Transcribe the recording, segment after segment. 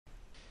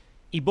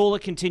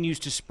Ebola continues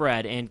to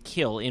spread and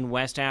kill in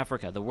West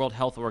Africa. The World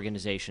Health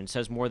Organization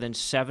says more than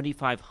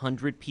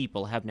 7,500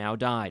 people have now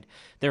died.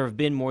 There have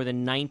been more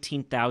than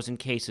 19,000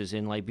 cases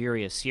in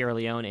Liberia, Sierra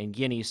Leone, and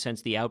Guinea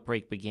since the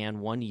outbreak began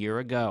 1 year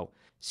ago.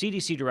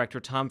 CDC Director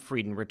Tom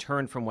Frieden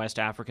returned from West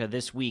Africa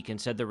this week and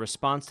said the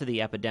response to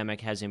the epidemic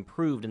has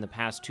improved in the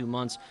past 2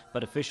 months,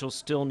 but officials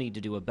still need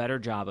to do a better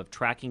job of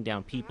tracking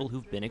down people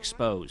who've been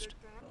exposed.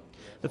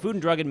 The Food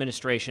and Drug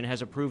Administration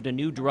has approved a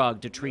new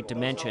drug to treat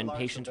dementia in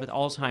patients with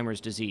Alzheimer's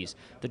disease.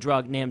 The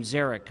drug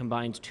Namzaric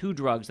combines two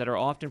drugs that are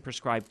often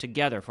prescribed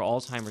together for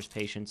Alzheimer's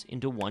patients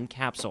into one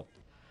capsule.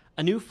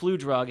 A new flu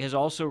drug has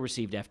also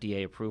received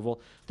FDA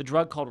approval. The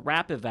drug called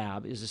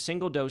Rapivab is a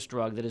single-dose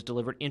drug that is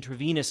delivered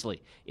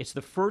intravenously. It's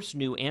the first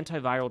new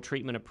antiviral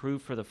treatment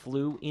approved for the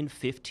flu in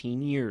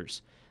 15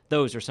 years.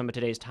 Those are some of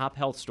today's top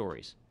health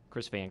stories.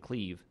 Kris Van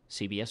Cleave,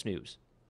 CBS News.